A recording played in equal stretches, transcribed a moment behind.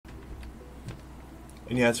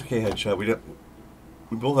And yeah, it's okay, Headshot.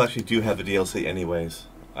 We both actually do have the DLC anyways.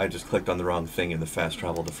 I just clicked on the wrong thing in the fast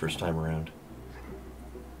travel the first time around.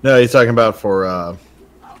 No, he's talking about for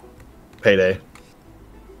Payday.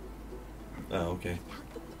 Oh, okay.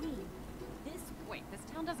 Wait, this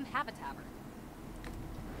town doesn't have a tavern.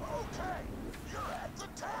 Okay, you're at the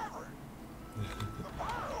tavern. The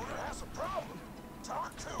bar owner has a problem.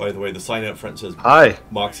 Talk to By the way, the sign out front says Hi.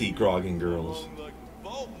 Moxie Grog and Girls.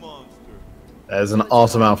 That is an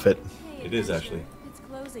awesome outfit. Hey, It is adventurer. actually. It's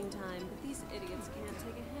closing time, but these idiots can't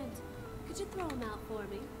take a hint. Could you throw them out for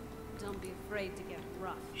me? Don't be afraid to get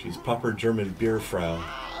rough. She's proper German beer frau.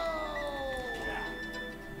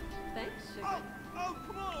 Thanks, sugar. Oh,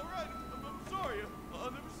 come on, all right. I'm sorry.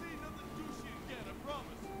 I'll never say nothing douchey again, I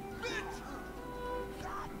promise. Bitch!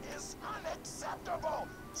 That is unacceptable.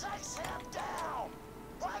 Chase him down.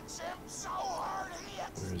 Punch him so hard he Where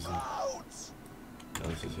is he? explodes. Oh,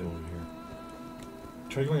 this is him over here.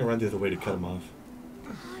 Try going around the other way to cut him off.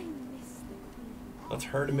 I miss the queen. Let's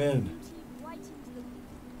herd him in. Right into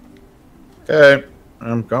the Okay,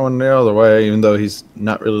 I'm going the other way, even though he's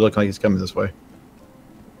not really looking like he's coming this way.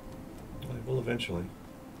 Well, I will eventually.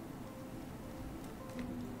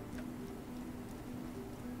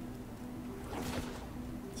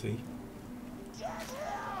 See? Get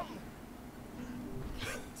him.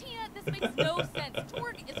 Tina, this makes no sense.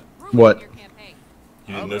 Torg is ruining What? your campaign.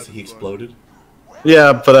 You didn't notice that he exploded?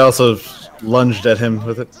 Yeah, but I also lunged at him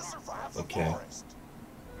with it. To survive the Okay. forest.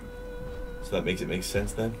 So that makes it make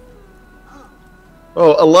sense then?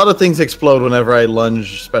 Oh, a lot of things explode whenever I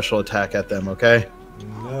lunge special attack at them, okay?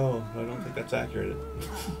 No, I don't think that's accurate.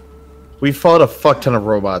 We fought a fuck ton of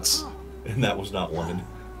robots. And that was not one.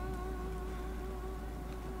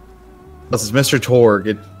 This is Mr.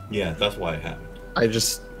 Torg. Yeah, that's why it happened. I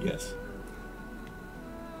just... Yes.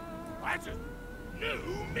 That's a new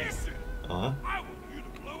mission. Uh-huh. I want you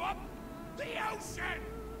to blow up the ocean.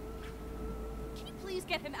 Can you please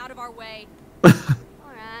get him out of our way?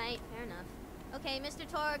 Alright, fair enough. Okay, Mr.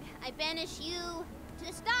 Torg, I banish you to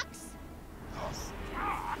the stocks.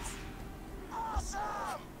 Stocks. Awesome.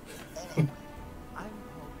 I'm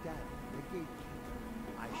called Daddy, the gatekeeper.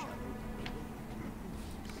 I shall open the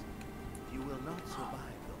doors. If you will not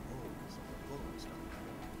survive the horrors of the forest,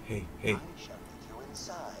 Hey, hey, I shall lead you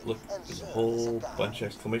inside. look, and there's a serve as whole guide. bunch of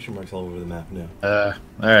exclamation marks all over the map now.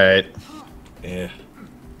 alright. Eh,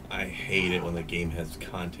 I hate it when the game has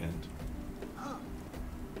content.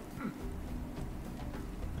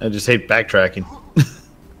 I just hate backtracking.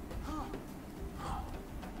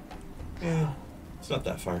 Eh, it's not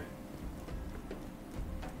that far.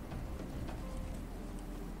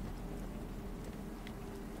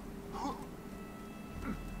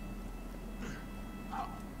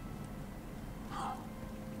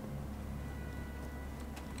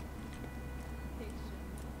 Hey, sugar.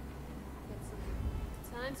 Get some.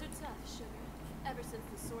 Times are tough, sugar. Ever since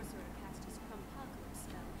the sorcerer cast his Crumpacalypse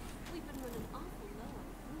spell, we've been running awful low on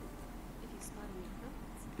food. If you spot any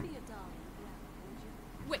crumpets, be a doll and grab it, won't you?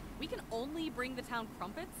 Wait, we can only bring the town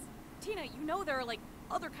crumpets? Tina, you know there are, like,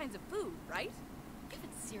 other kinds of food, right? You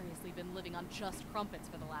haven't seriously been living on just crumpets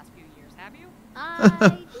for the last few years, have you?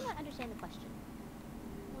 I do not understand the question.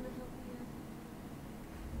 Wanna help me out?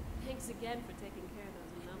 Thanks again for taking care of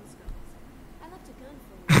those numbskulls. I left a gun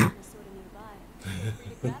for you in a sort of nearby. Feel free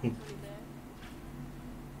to grab it, honey bear.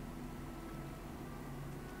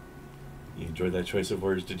 You enjoyed that choice of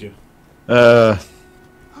words, did you?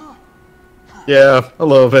 Yeah, a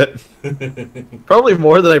little bit. Probably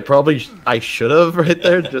more than I should have right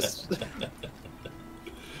there. Just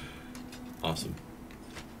Awesome.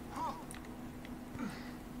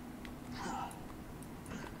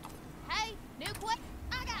 Hey, new what?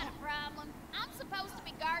 I got a problem. I'm supposed to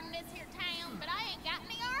be guarding this here town, but I ain't got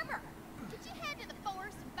any armor. Could you head to the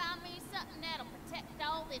forest and find me something that'll protect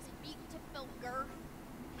all this beautiful girl?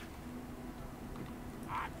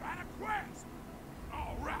 I've got a quest.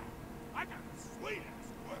 All right. I got a sweet-ass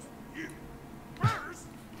quest for you. First,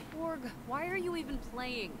 Torg, why are you even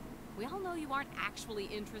playing? We all know you aren't actually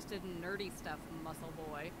interested in nerdy stuff, muscle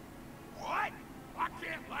boy. what? I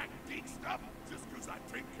can't like geek stuff just because I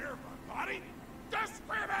take care of my body?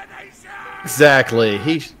 Discrimination! exactly.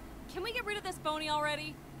 Can we get rid of this phony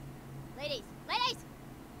already? Ladies, I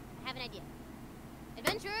have an idea.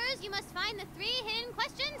 Adventurers, you must find the 3 hidden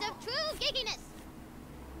questions of true geekiness.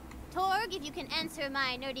 Torg, if you can answer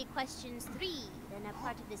my nerdy questions 3, then a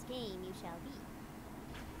part of this game you shall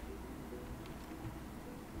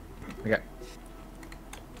be. Okay.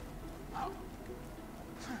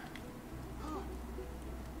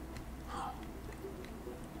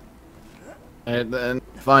 And then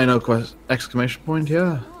final exclamation point.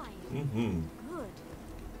 Yeah. Mm-hmm. Good.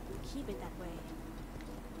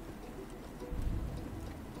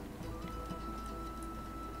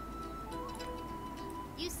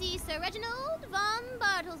 Sir Reginald von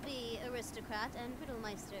Bartlesby, aristocrat and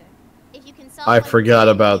riddlemeister. If you can solve I one of forgot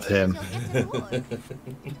the about mysteries, him. you'll get an award.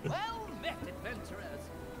 Well met, adventurers.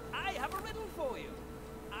 I have a riddle for you.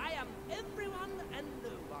 I am everyone and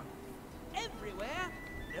no one. Everywhere,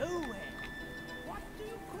 nowhere. What do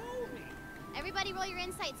you call me? Everybody roll your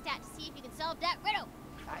insight stat to see if you can solve that riddle.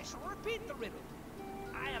 I shall repeat the riddle.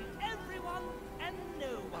 I am everyone and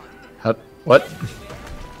no one. How, what?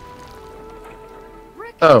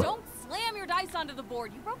 Rick, Oh. don't slam your dice onto the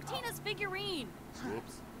board. You broke Tina's figurine.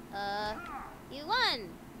 Whoops. You won.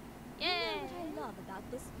 Yay. What I love about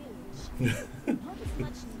this village. Not as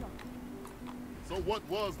much luck. So what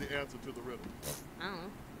was the answer to the riddle?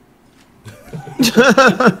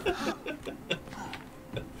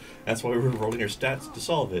 That's why we were rolling your stats to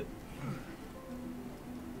solve it.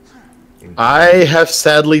 I have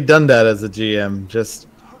sadly done that as a GM. Just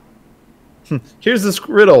here's this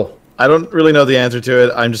riddle. I don't really know the answer to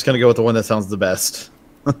it. I'm just gonna go with the one that sounds the best.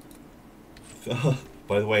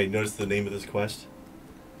 By the way, notice the name of this quest?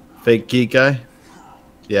 Fake geek guy.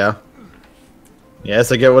 Yeah.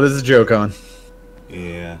 Yes, I get what is a joke on.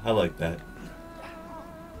 Yeah, I like that.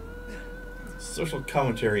 Social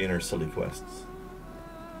commentary in our silly quests.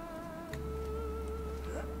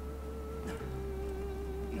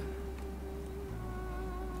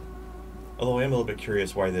 Although I am a little bit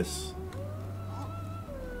curious why this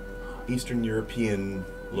Eastern European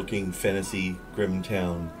looking fantasy grim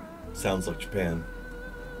town sounds like Japan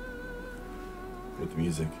with the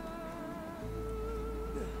music.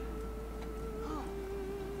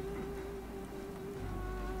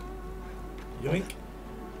 Yoink.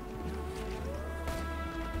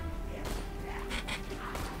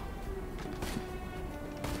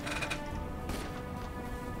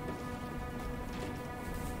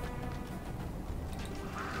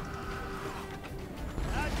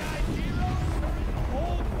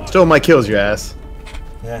 Still my kills, your ass.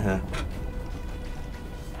 Uh-huh.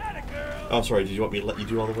 Oh, I'm sorry, did you want me to let you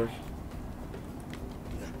do all the work?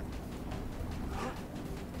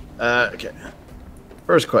 Okay.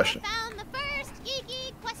 First question. Found the first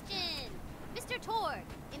geeky question. Mr. Torg,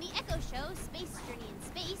 in the Echo Show, Space Journey in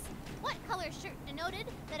Space, what color shirt denoted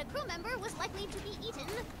that a crew member was likely to be eaten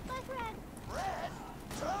by Fred? Red?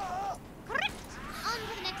 Duh! Correct. On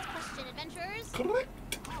to the next question, adventurers. Correct.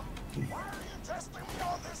 Why are you testing me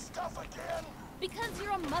on this stuff again? Because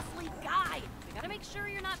you're a muscly guy. We gotta make sure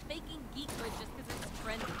you're not faking geekhood just because it's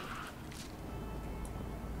trendy.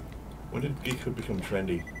 When did geekhood become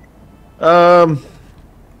trendy?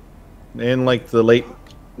 In like the late,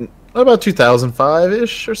 about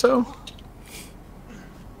 2005-ish or so.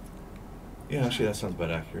 Yeah, actually, that sounds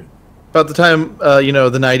about accurate. About the time, you know,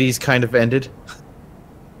 the 90s kind of ended.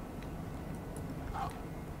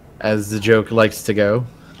 As the joke likes to go.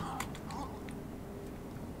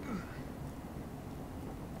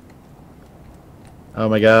 Oh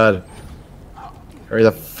my god. Hurry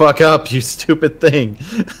the fuck up, you stupid thing.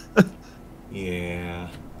 Yeah.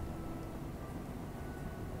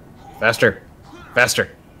 Faster.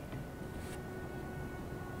 Faster.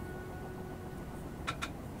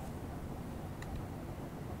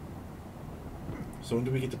 So when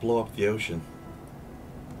do we get to blow up the ocean?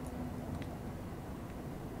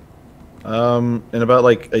 In about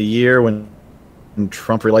like a year when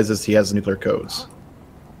Trump realizes he has nuclear codes.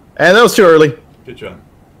 And that was too early. Good job.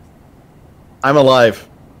 I'm alive.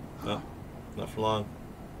 No, not for long.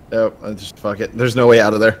 Oh, I just fuck it. There's no way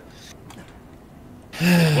out of there.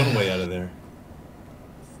 One way out of there.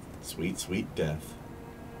 Sweet, sweet death.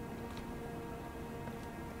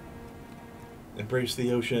 Embrace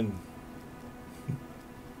the ocean.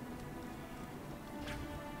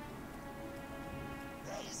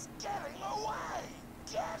 He's getting away!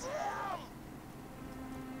 Get him!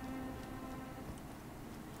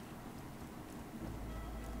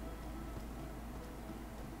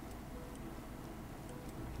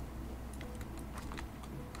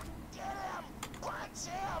 Get him! Punch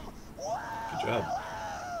him! Whoa! Good job.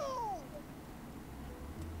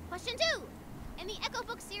 Question 2. In the Echo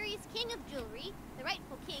Book series King of Jewelry, the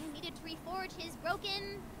rightful king needed to reforge his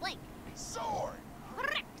broken blank. Sword!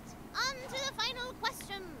 Correct. On to the final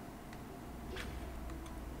question.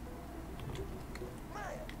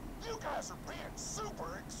 Man, you guys are being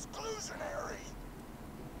super exclusionary!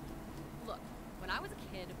 Look, when I was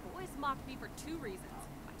a kid, boys mocked me for two reasons.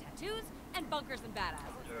 My tattoos and bunkers and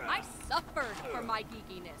badasses. I suffered for my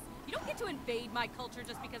geekiness. You don't get to invade my culture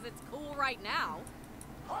just because it's cool right now.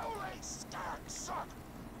 Holy stack suck!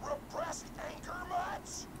 Repressed anger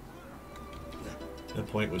much? That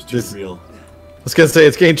point was too This- real. I was gonna say,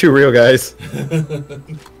 it's getting too real, guys.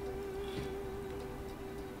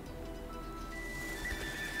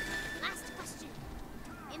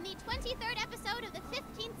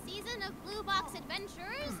 season of Blue Box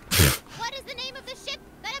Adventures. What is the name of the ship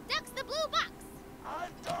that abducts the Blue Box? I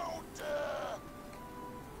don't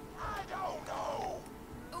know.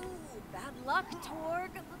 Ooh, bad luck,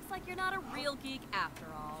 Torg. Looks like you're not a real geek after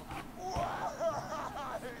all.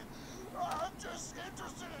 Why? I'm just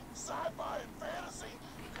interested in sci-fi and fantasy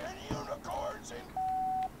and unicorns and...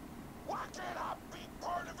 Why can't I be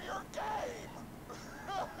part of your game?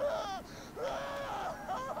 Oh,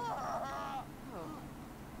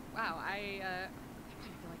 wow, I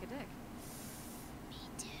feel like a dick. Me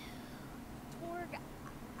too. Torg,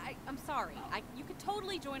 I'm sorry. You could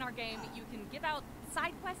totally join our game. You can give out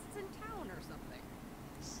side quests in town or something.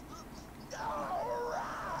 All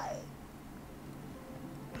right.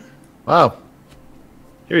 Wow.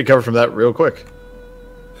 He recovered from that real quick.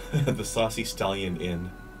 The Saucy Stallion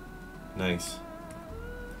Inn. Nice.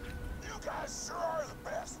 You guys sure are the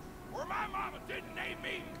best. Where my mama didn't name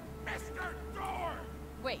me Mr. Door.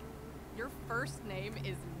 Wait, your first name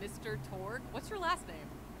is Mr. Torg? What's your last name?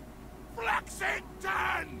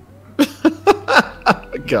 Flexington!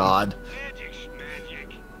 God. Magic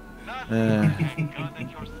schmagic. Nothing gun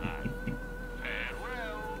at your side.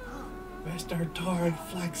 Farewell. Mr. Torg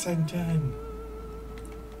Flexington.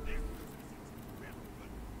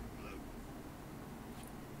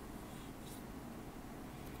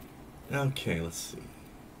 Okay, let's see.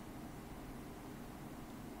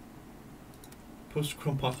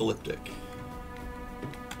 Post-crumpapocalyptic.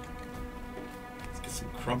 Let's get some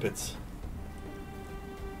crumpets.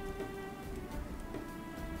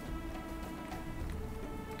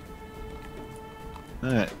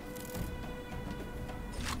 Alright.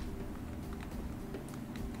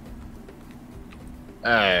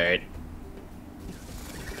 Alright.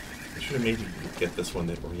 I should have made you get this one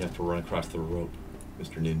where you have to run across the rope,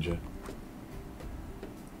 Mr. Ninja.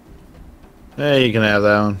 Hey, you can have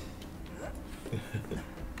that one.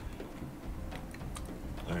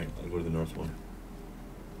 Alright, I'll go to the north one.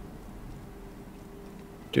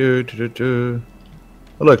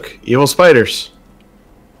 Oh, look, evil spiders.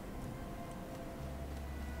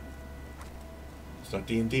 It's not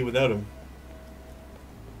D&D without him.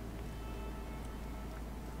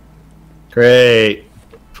 Great.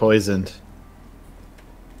 Poisoned.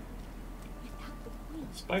 Without the queen,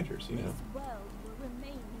 Spiders, you know. this world will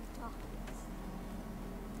remain in darkness.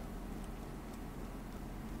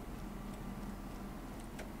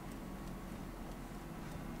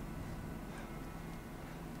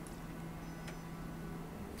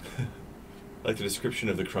 Like the description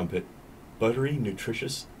of the crumpet. Buttery,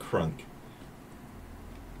 nutritious crunk.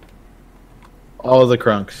 All of the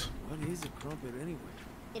crunks. What is a crumpet anyway?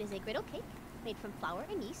 It is a griddle cake made from flour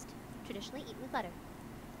and yeast, traditionally eaten with butter.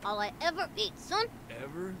 All I ever ate, son.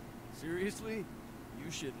 Ever? Seriously? You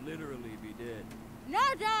should literally be dead. No,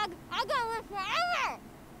 dog. I'll go live forever.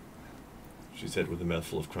 She said with a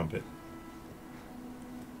mouthful of crumpet.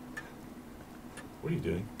 What are you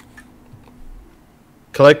doing?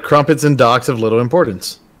 Collect crumpets and docks of little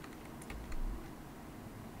importance.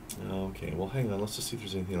 Okay, well hang on, let's just see if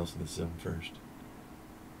there's anything else in this zone first.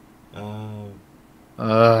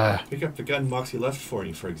 Pick up the gun Moxie left for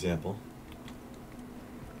you, for example.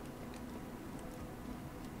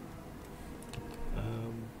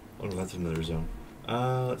 Oh no, that's another zone.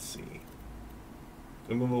 Let's see.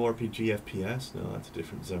 MMORPG FPS? No, that's a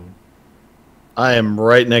different zone. I am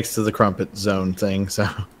right next to the crumpet zone thing, so...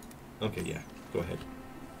 Okay, yeah, go ahead.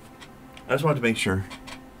 I just wanted to make sure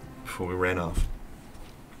before we ran off.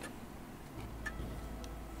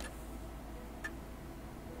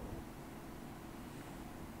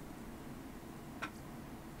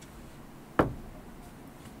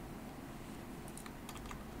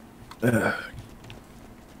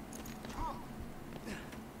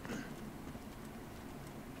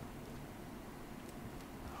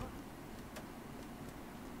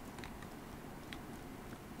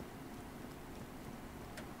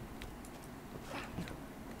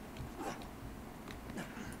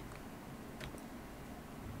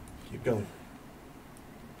 Keep going.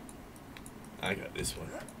 I got this one.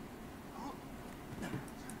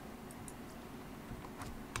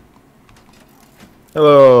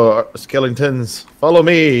 Hello, skeletons. Follow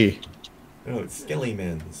me. Oh, it's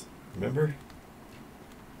Skellymans. Remember?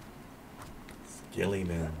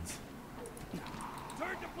 Skellymans.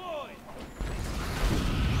 Turn deployed.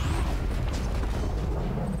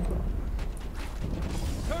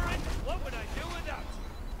 Turret, what would I do without you?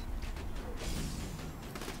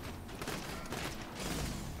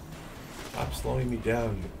 Stop slowing me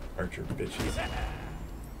down, you archer bitches.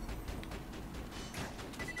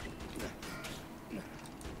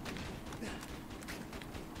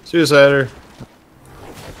 Suicider.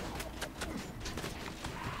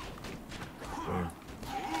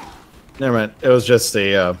 Never mind. It was just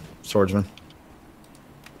a swordsman.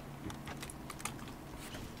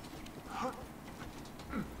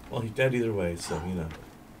 Well, he's dead either way, so, you know.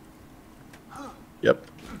 Yep.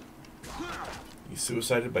 You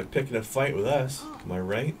suicided by picking a fight with us. Am I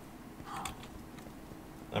right?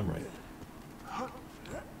 I'm right.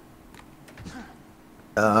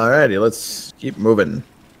 Alrighty, let's keep moving.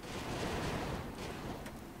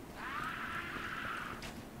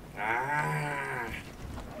 Ah!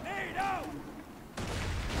 Hey, no!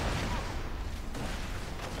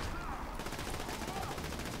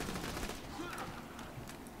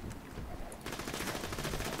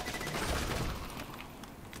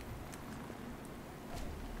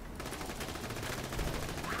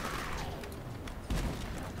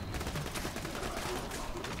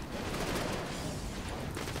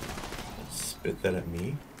 Spit that at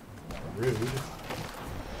me. Rude.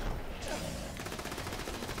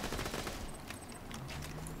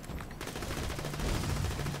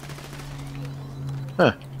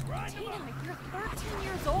 Huh. Tina, you're 13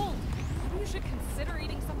 years old. Maybe you should consider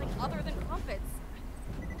eating something other than crumpets.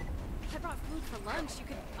 I brought food for lunch. You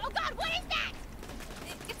could. Oh God, what is that?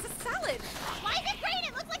 It's a salad. Why is it green?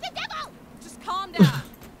 It looks like the devil! Just calm down.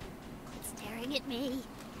 It's staring at me.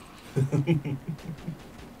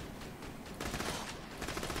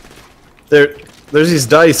 There's these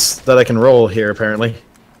dice that I can roll here, apparently.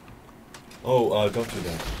 Oh, don't do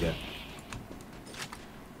that yet.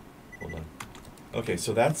 Hold on. Okay,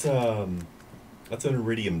 so that's an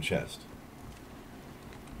iridium chest.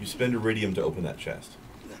 You spend iridium to open that chest,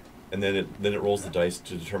 and then it rolls the dice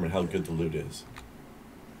to determine how good the loot is.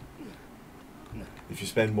 If you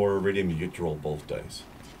spend more iridium, you get to roll both dice.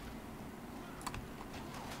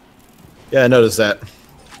 Yeah, I noticed that.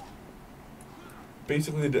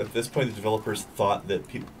 Basically, at this point, the developers thought that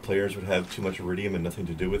players would have too much iridium and nothing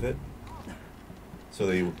to do with it. So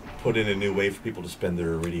they put in a new way for people to spend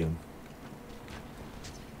their iridium.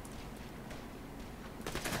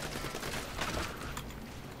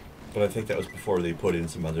 But I think that was before they put in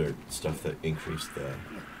some other stuff that increased the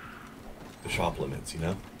shop limits, you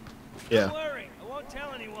know? Yeah. Don't worry, I won't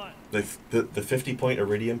tell anyone. The 50-point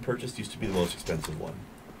iridium purchase used to be the most expensive one.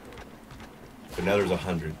 But now there's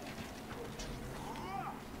 100.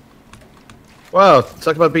 Wow,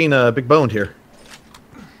 talk about being big boned here.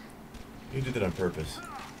 You did that on purpose,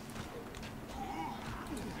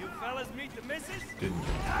 You fellas meet the missus? didn't you?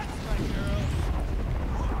 That's my girl.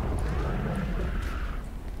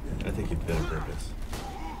 I think you did that on purpose.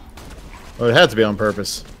 Well, it had to be on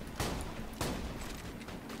purpose.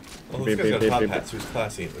 Well, this guy's got a top hat, so he's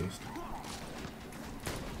classy at least.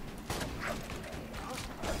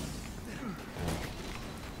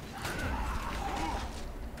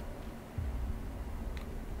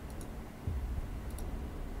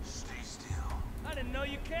 Stay still. I didn't know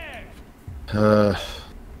you cared.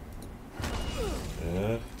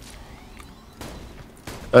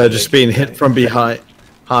 Just being hit from behind.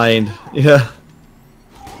 Yeah.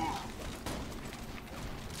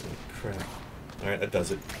 Crap. Alright, that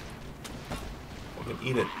does it. I can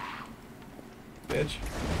eat it. Bitch.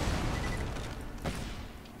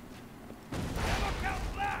 Look out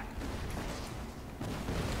black!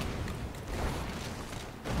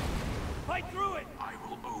 Fight through it! I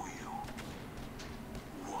will owe you.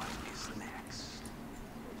 What is next?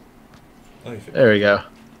 Oh, There we go.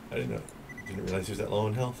 I didn't realize he was that low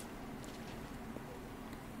in health.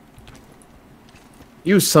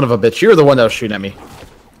 You son of a bitch. You're the one that was shooting at me.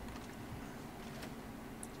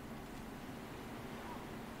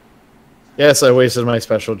 Yes, I wasted my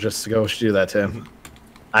special just to go do that to him.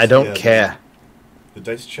 I don't Yeah, care. The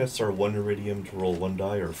dice chests are 1 iridium to roll 1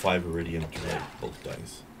 die, or 5 iridium to roll both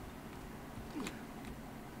dice.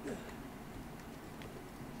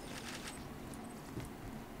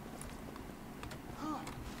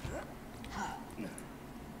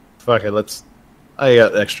 Fuck it, let's... I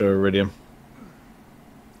got extra iridium.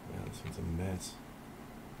 Yeah, this one's a mess.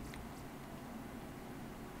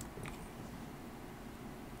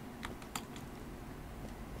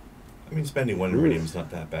 I mean, spending 1 iridium's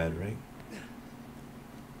not that bad, right?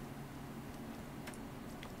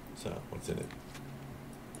 So, what's in it?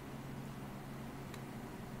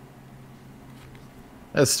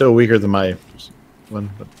 That's still weaker than my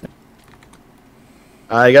one. But...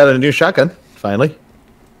 I got a new shotgun, finally.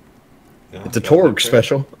 No, It's a got that Torg crit?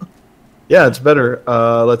 special. Yeah, it's better.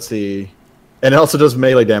 Let's see. And it also does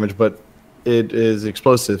melee damage, but it is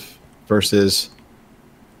explosive versus...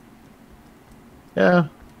 Yeah.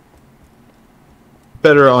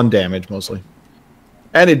 Better on damage, mostly.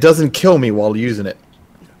 And it doesn't kill me while using it.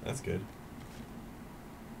 That's good.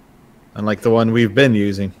 Unlike the one we've been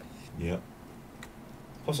using. Yep.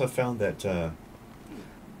 Plus, I found that I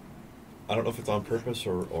don't know if it's on purpose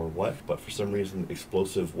or what, but for some reason,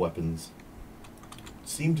 explosive weapons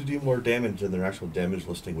seem to do more damage than their actual damage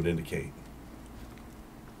listing would indicate.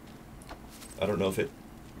 I don't know if the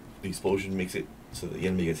explosion makes it so that the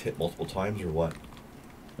enemy gets hit multiple times or what.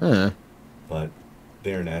 But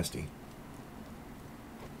they're nasty.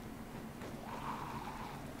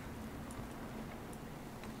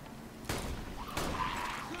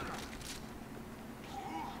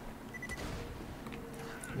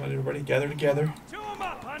 Come on, everybody, gather together. Chew 'em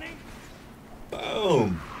up, honey.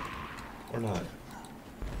 Boom! Or not.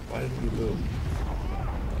 Why didn't we boom?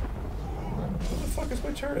 What the fuck is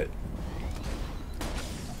my turret?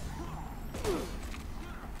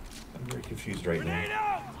 I'm very confused right now. Grenade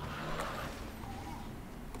out!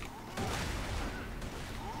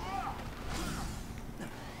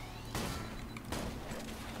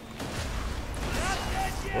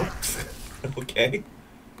 Whoops. Okay.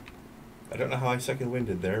 I don't know how I second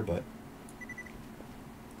winded there, but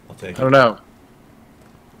I'll take it. I don't know.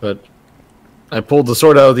 But I pulled the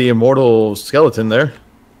sword out of the immortal skeleton there.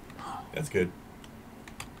 That's good.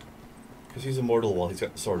 Because he's immortal while he's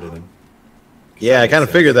got the sword in him. Yeah, I kind of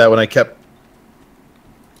figured that when I kept...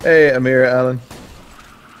 Hey, Amir, Alan.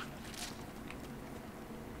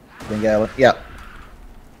 Think Alan. Yeah.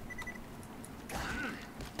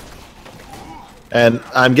 And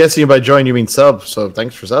I'm guessing by join you mean sub, so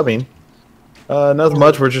thanks for subbing. Nothing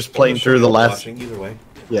much, we're just playing through the last... Watching, either way.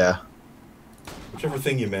 Yeah. Whichever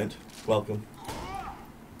thing you meant, welcome.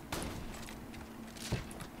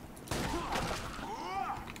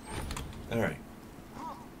 Alright.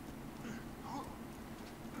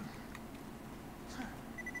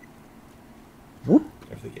 Whoop.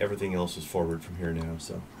 Everything else is forward from here now,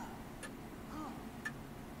 so...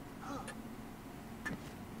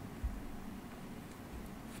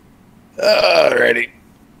 Alrighty.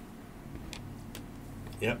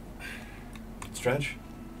 Yep. Stretch?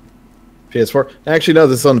 PS4. Actually, no,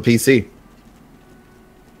 this is on the PC.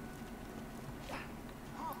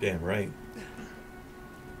 Damn right.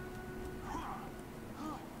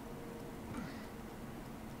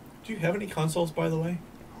 Do you have any consoles, by the way?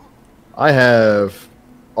 I have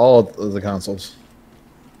all of the consoles.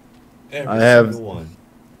 Every I have single one.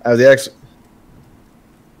 I have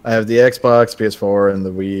the Xbox, PS4, and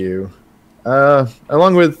the Wii U.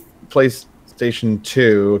 Along with PlayStation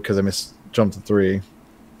 2, because I jumped to 3.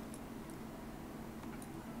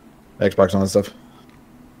 Xbox and all that stuff.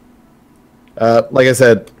 Like I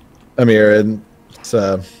said, Amir, and it's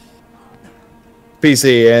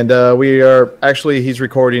PC, and we are actually, he's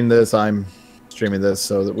recording this, I'm streaming this,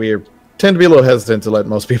 so that we tend to be a little hesitant to let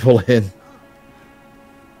most people in.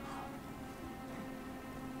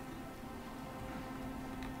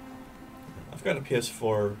 I've got a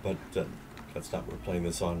PS4, but that's not what we're playing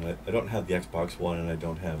this on. I don't have the Xbox One, and I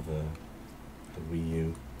don't have the Wii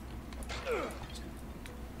U.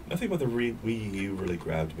 Nothing about the Wii U really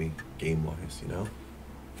grabbed me game-wise, you know?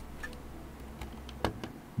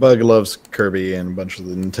 Bug loves Kirby and a bunch of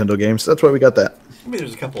the Nintendo games. That's why we got that. I mean,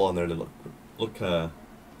 there's a couple on there that look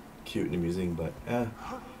cute and amusing, but the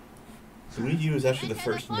Wii U is actually the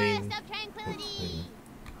first main... Tranquility.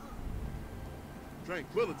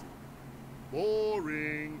 Tranquility.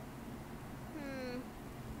 Boring.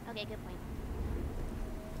 Okay, good point.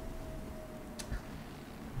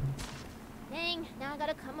 Dang, now I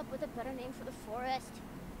gotta come up with a better name for the forest.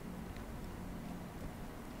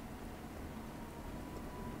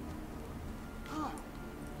 I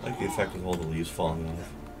like the effect of all the leaves falling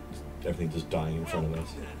off. Everything just dying in front of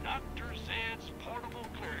us. Dr. Zed's portable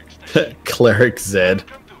cleric station. Cleric Zed.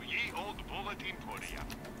 Welcome to ye old bulletin podium.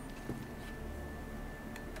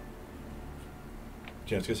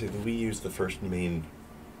 Yeah, I was gonna say the Wii U is the first main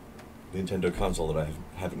Nintendo console that I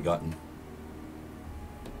haven't gotten.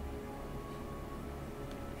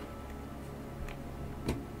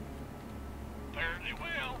 Fairly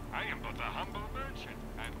well. I am but a humble merchant,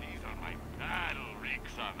 and these are my battle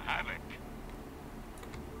reeks on havoc.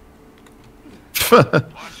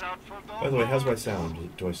 Watch out for those. By the way, how's my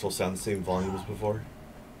sound? Do I still sound the same volume as before?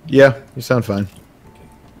 Yeah, you sound fine. Okay.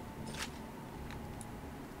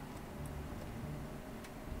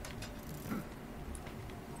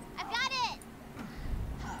 I've got it!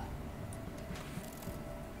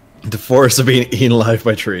 The forest of being eaten alive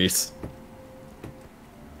by trees.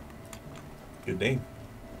 Good name.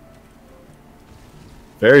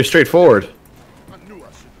 Very straightforward. I knew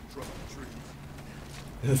I shouldn't have dropped the tree.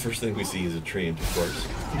 The first thing we see is a tree, of course.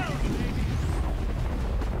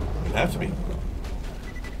 It'd have to be.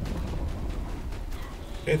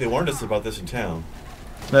 Hey, they warned us about this in town,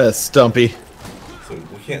 Stumpy. so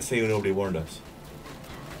we can't say nobody warned us.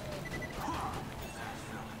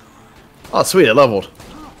 Oh, sweet, it leveled.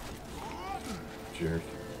 Jerk.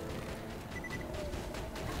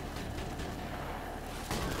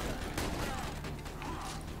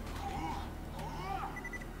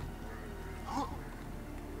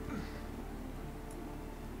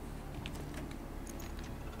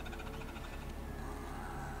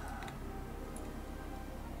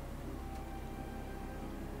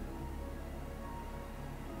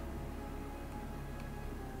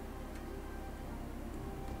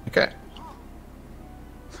 Okay.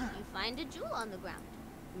 You find a jewel on the ground.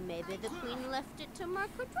 Maybe the queen left it to mark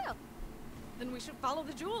her trail. Then we should follow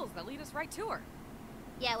the jewels that lead us right to her.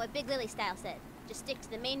 Yeah, what Big Lily Style said. Just stick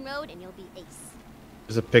to the main road and you'll be ace.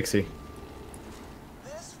 There's a pixie.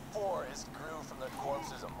 This forest grew from the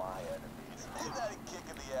corpses of my enemies. Ain't that a kick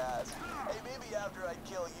in the ass? Hey, maybe after I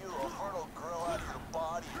kill you, a fern will grow out of your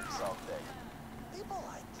body or something. People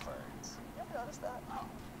like ferns. You ever notice that?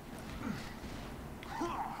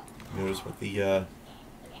 Notice what the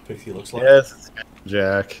pixie looks like? Yes,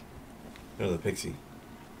 Jack. No, the pixie.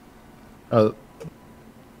 Oh.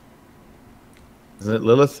 Isn't it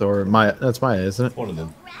Lilith or Maya? That's Maya, isn't it? One of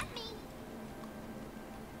them.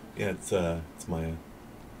 Yeah, it's Maya.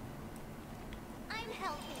 I'm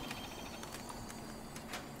helping.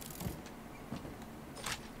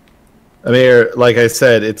 I mean, like I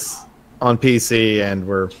said, it's on PC and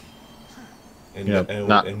we're, And, you know,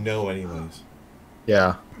 not. and no anyways.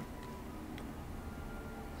 Yeah.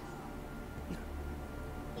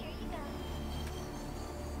 Here you go.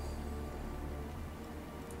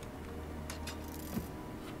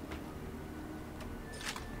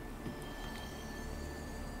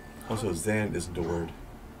 Also, Zan isn't a word,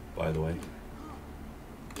 by the way.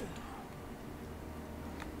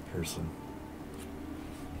 Person.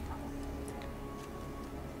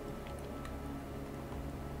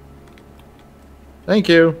 Thank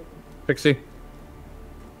you, Pixie. Did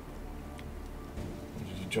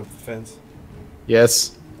you jump the fence?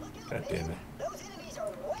 Yes. God damn it.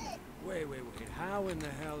 Wait. How in the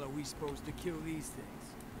hell are we supposed to kill these things?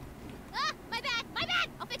 Ah, my bad.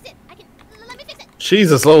 I'll fix it. Let me fix it.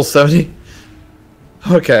 Jesus, level 70.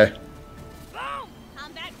 Okay. Boom!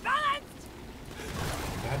 Combat balanced!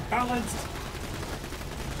 Bad balanced!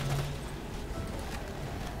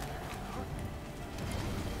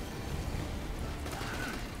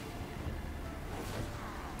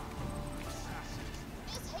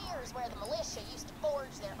 This here is where the militia used to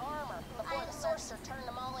forge their armor before the sorcerer turned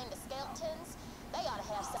them all into skeletons. They ought to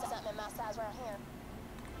have something in my size right here.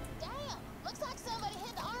 Damn! Looks like somebody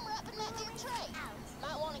hid the armor up in that there tray.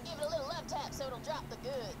 Might want to give it a little love tap so it'll drop the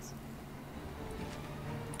goods.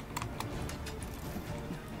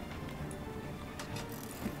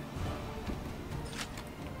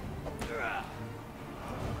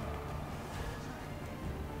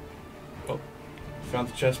 Oh, found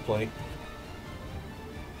the chest plate.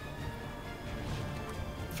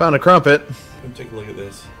 Found a crumpet. Come take a look at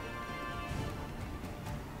this.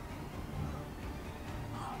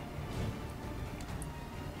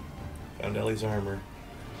 Found Ellie's armor.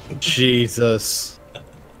 Jesus. That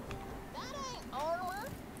ain't armor.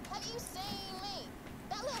 Have you seen me?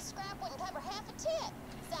 That little scrap wouldn't cover half a tit.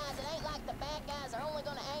 Besides, it ain't like the bad guys are only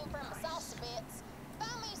gonna aim from the salsa bits.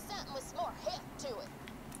 Found me something with some more heft to it.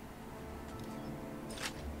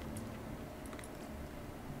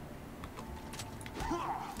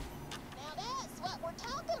 Now that's what we're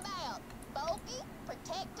talking about. Bulky,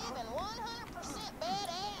 protective, and 100%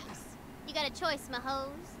 badass. You got a choice, my hose.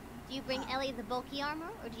 Do you bring Ellie the bulky armor,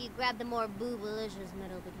 or do you grab the more boobalicious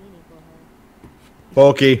metal bikini for her?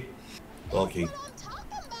 Bulky. Bulky. That's what I'm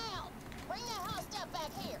talking about. Bring that hot stuff back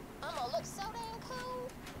here. I'm gonna look so damn cool.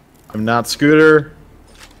 I'm not Scooter.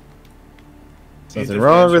 Nothing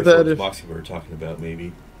wrong with that. Moxie we were talking about,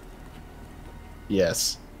 maybe.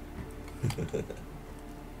 Yes.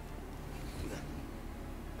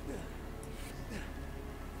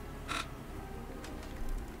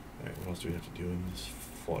 Alright, what else do we have to do in this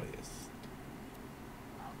forest?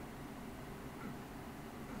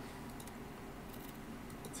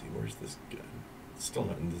 Let's see, where's this gun? It's still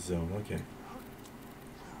not in the zone, okay.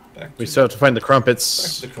 Back We to, still have to find the back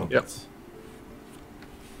crumpets. to the crumpets.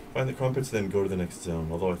 Find the crumpets, then go to the next zone.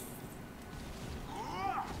 Although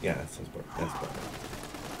yeah, that sounds better. That's better.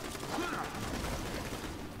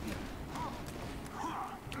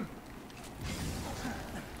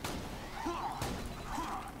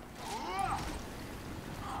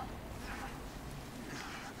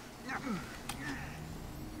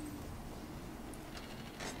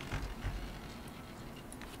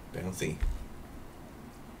 Bouncy.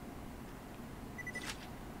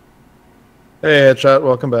 Hey, Headshot,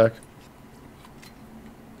 welcome back.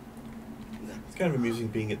 This kind of amusing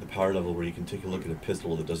being at the power level where you can take a look at a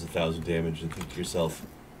pistol that does 1,000 damage and think to yourself,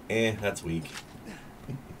 that's weak.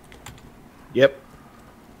 Yep.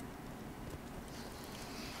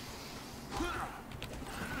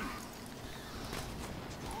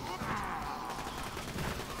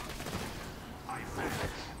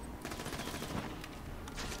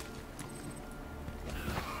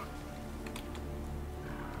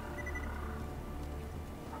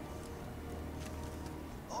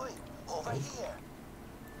 Over here.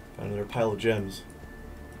 Found another pile of gems.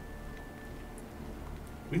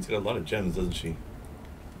 Weed's got a lot of gems, doesn't she?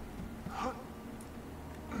 Of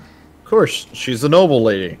course, she's a noble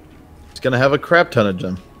lady. She's gonna have a crap ton of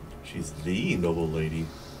them. She's the noble lady.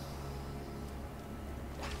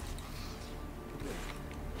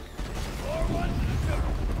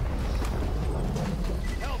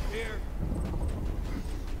 Help here.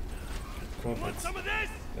 Come on, Want some of this?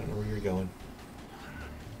 I don't know where you're going.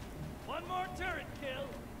 One more turret kill.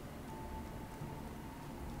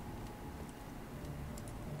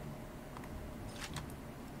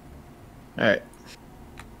 All right.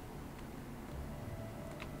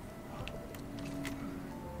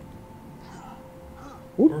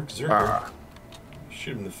 Berserker.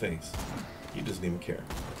 Shoot him in the face. He doesn't even care.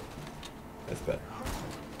 That's better.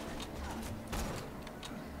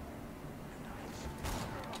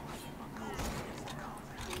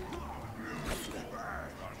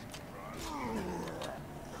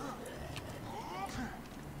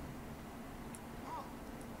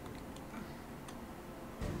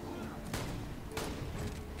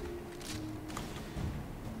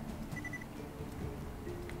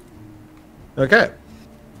 Okay.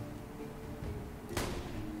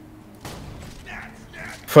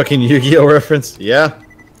 Fucking Yu-Gi-Oh reference. Yeah.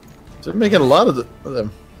 They're making a lot of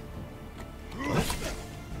them.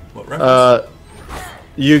 What reference?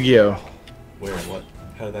 Yu-Gi-Oh. Where? What?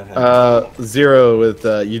 How did that happen? 0 with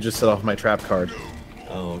you just set off my trap card.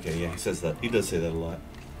 Oh, okay. Yeah, he says that. He does say that a lot.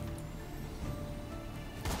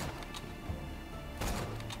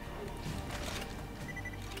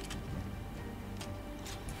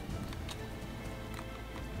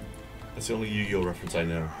 That's the only Yu-Gi-Oh reference I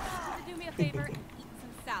know. Do me a favor and eat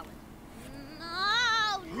some salad.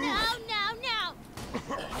 No.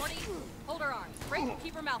 Morty, hold her arms. Break and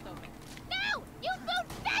keep her mouth open. No! You boot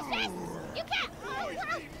fascists! You can't. Let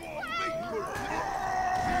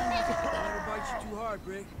her bite you too hard,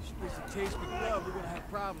 Brick. She gets a taste with love, we're gonna have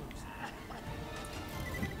problems.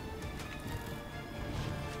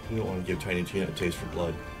 You don't want to give Tiny Tina a taste for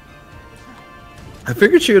blood. I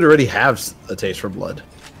figured she would already have a taste for blood.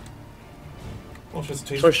 Well, if it's a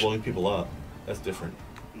taste for blowing people up, that's different.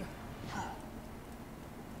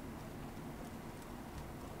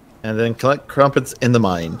 And then collect crumpets in the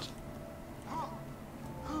mine.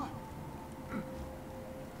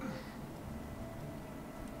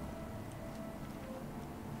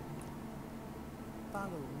 Follow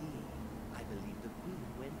me. I believe the queen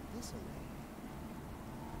went this way.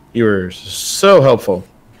 You were so helpful,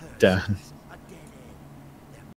 Dan.